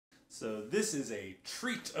So this is a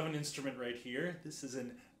treat of an instrument right here. This is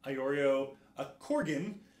an Iorio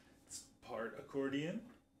Accorgan. It's part accordion,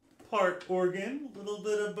 part organ, a little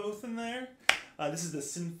bit of both in there. This is the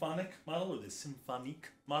symphonic model, or the symphonique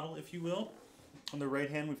model, if you will. On the right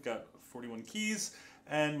hand, we've got 41 keys,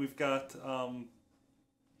 and we've got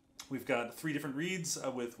 3 different reeds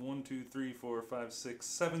with 1, 2, 3, 4, 5, 6,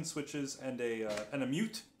 7 switches and a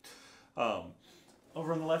mute.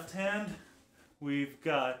 Over on the left hand, we've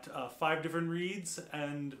got 5 different reeds,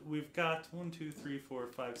 and we've got 1, 2, 3, 4,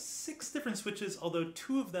 5, 6 different switches, although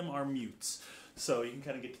 2 of them are mutes. So you can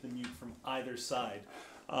kind of get to the mute from either side.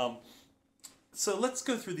 So let's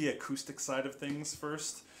go through the acoustic side of things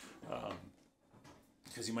first,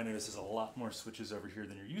 because you might notice there's a lot more switches over here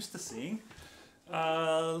than you're used to seeing.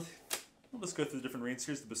 Let's go through the different reeds.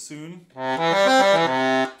 Here's the bassoon,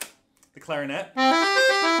 the clarinet,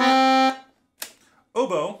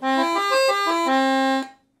 oboe,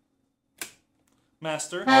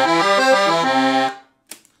 master,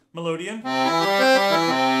 melodeon,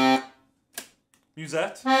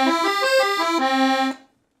 musette,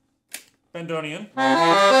 bandoneon,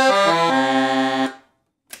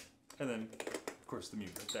 and then, of course, the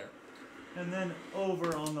mute right there. And then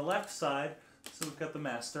over on the left side, so we've got the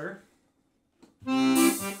master. Let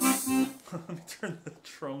me turn the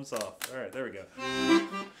drums off. All right, there we go.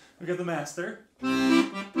 We've got the master.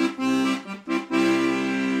 And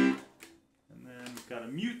then we've got a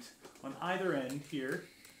mute on either end here.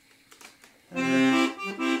 And then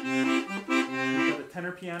we've got the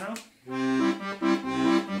tenor piano,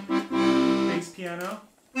 bass piano,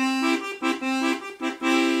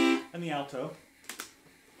 and the alto.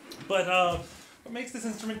 But what makes this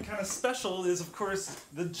instrument kind of special is, of course,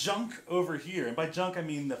 the junk over here. And by junk, I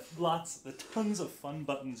mean the tons of fun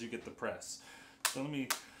buttons you get to press. So let me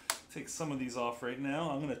take some of these off right now.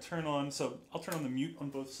 I'm going to turn on, so I'll turn on the mute on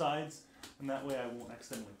both sides, and that way I won't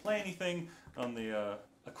accidentally play anything on the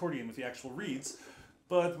accordion with the actual reeds.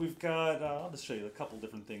 But we've got, I'll just show you a couple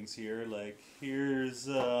different things here. Like here's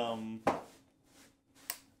some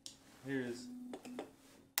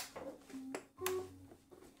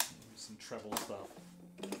treble stuff.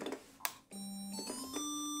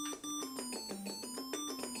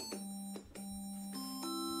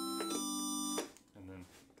 And then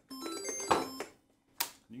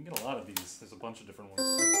you can get a lot of these. There's a bunch of different ones.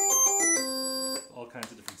 All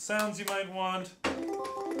kinds of different sounds you might want.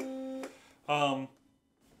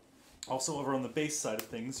 Also over on the bass side of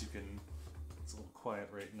things, you can, it's a little quiet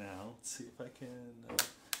right now. Let's see if I can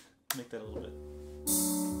make that a little bit.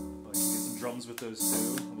 I can get some drums with those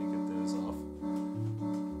too. Let me get those off.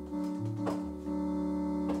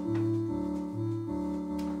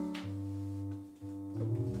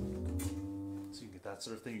 So you can get that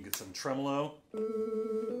sort of thing. You get some tremolo.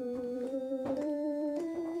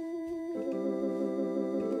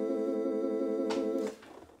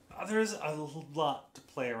 There's a lot to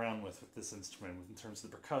play around with this instrument in terms of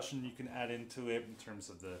the percussion you can add into it, in terms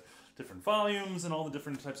of the different volumes and all the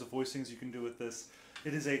different types of voicings you can do with this.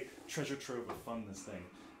 It is a treasure trove of fun, this thing.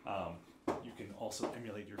 You can also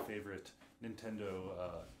emulate your favorite Nintendo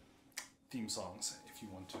theme songs if you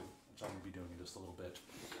want to, which I'm going to be doing in just a little bit.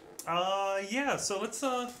 Yeah, so let's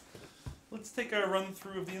take a run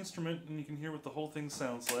through of the instrument and you can hear what the whole thing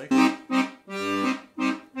sounds like.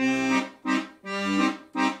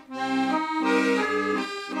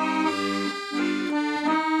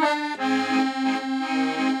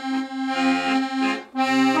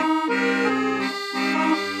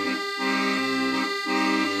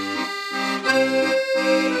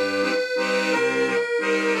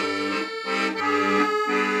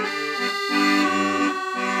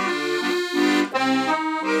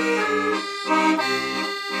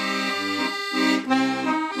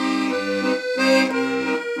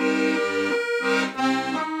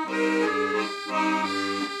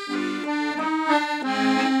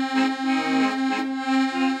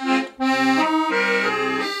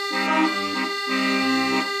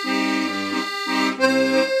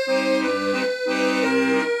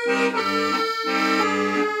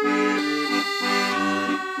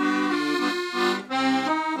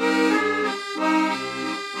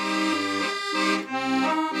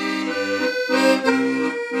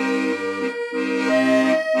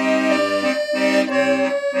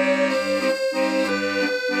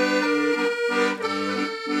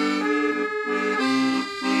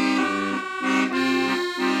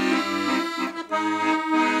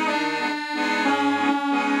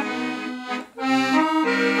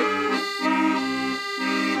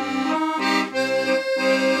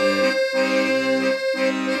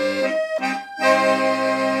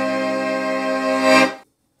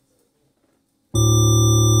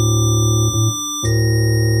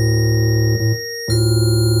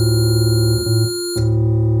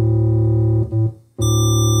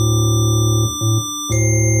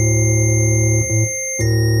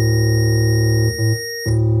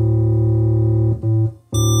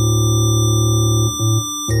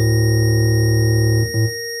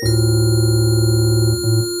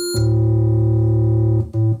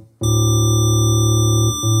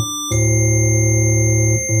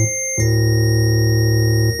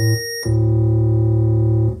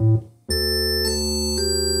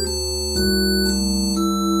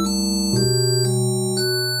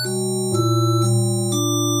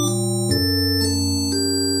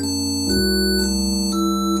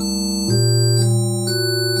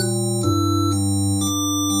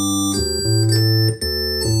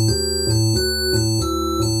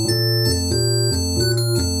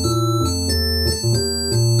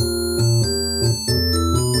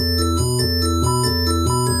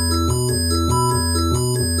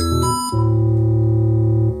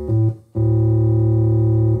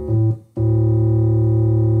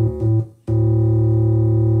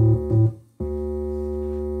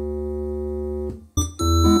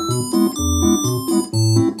 you.